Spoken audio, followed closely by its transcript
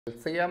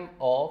LCM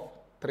of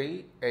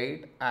 3,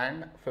 8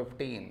 and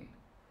 15.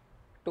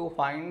 To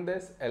find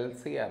this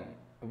LCM,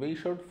 we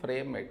should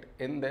frame it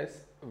in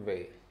this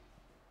way.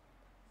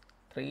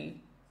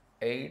 3,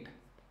 8,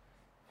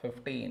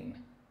 15.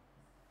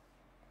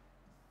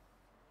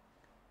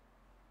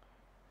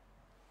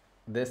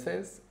 This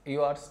is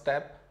your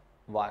step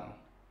 1.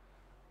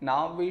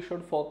 Now we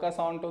should focus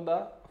on to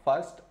the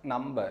first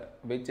number,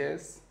 which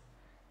is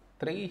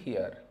 3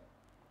 here.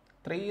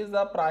 3 is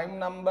a prime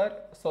number,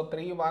 so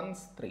 3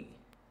 ones 3.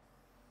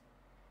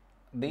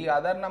 The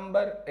other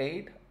number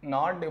 8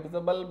 not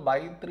divisible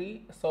by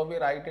 3, so we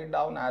write it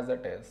down as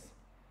it is.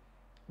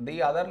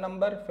 The other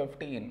number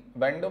 15.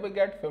 When do we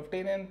get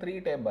 15 in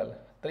 3 table?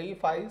 3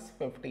 5s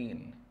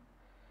 15.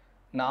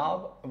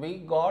 Now we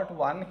got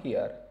 1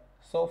 here.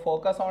 So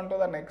focus on to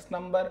the next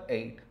number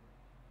 8.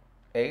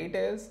 8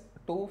 is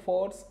 2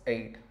 4s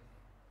 8.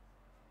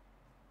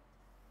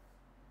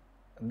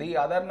 The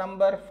other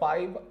number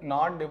 5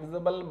 not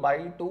divisible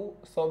by 2,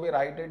 so we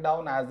write it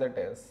down as it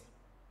is.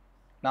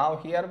 Now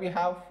here we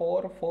have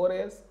 4, 4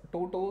 is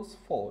 2 2s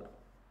 4.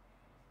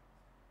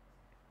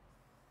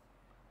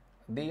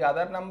 The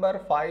other number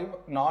 5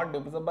 not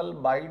divisible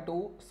by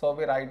 2, so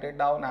we write it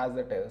down as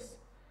it is.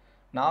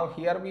 Now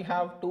here we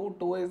have 2,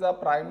 2 is a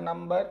prime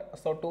number,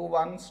 so 2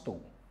 ones 2.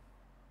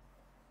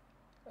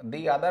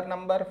 The other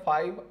number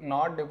 5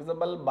 not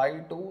divisible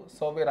by 2,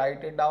 so we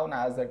write it down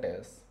as it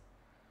is.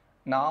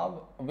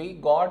 Now we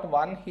got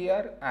 1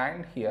 here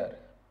and here,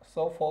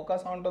 so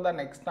focus on to the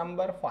next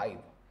number 5.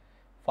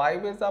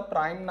 5 is a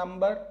prime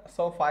number,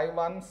 so 5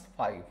 ones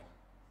 5.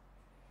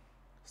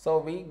 So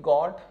we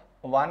got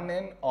 1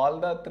 in all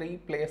the 3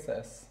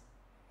 places.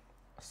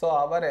 So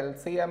our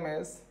LCM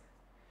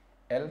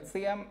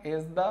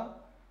is the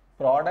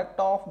product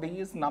of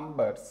these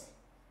numbers,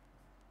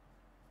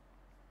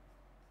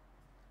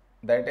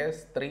 that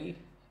is 3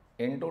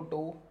 into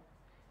 2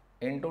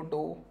 into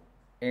 2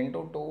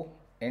 into 2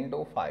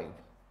 into 5.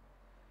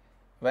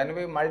 When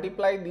we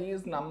multiply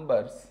these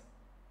numbers,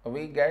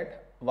 we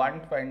get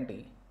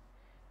 120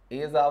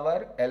 is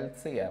our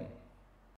LCM.